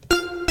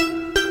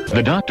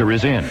The doctor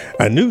is in.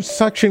 A new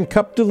suction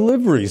cup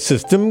delivery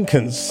system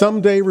can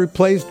someday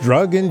replace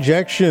drug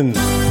injections.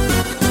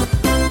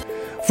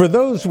 For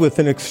those with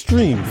an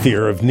extreme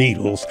fear of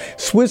needles,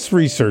 Swiss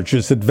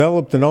researchers have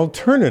developed an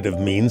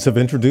alternative means of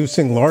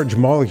introducing large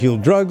molecule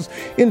drugs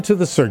into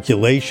the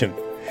circulation.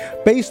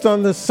 Based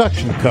on the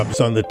suction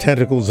cups on the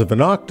tentacles of an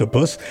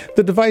octopus,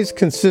 the device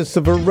consists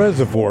of a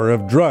reservoir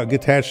of drug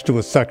attached to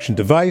a suction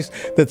device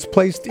that's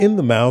placed in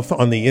the mouth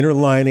on the inner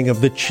lining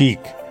of the cheek.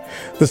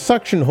 The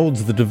suction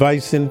holds the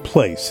device in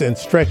place and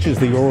stretches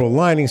the oral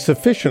lining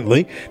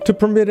sufficiently to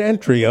permit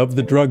entry of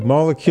the drug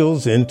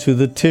molecules into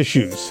the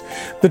tissues.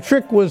 The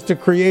trick was to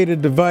create a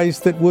device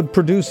that would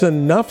produce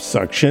enough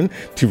suction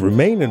to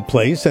remain in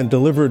place and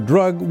deliver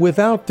drug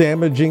without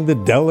damaging the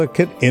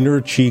delicate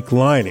inner cheek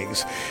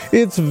linings.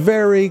 It's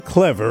very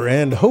clever,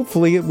 and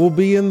hopefully it will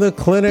be in the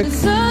clinic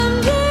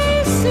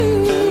Someday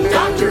soon.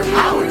 Dr.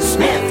 Howard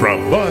Smith.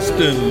 from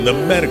Boston, the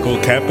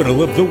medical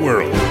capital of the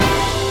world.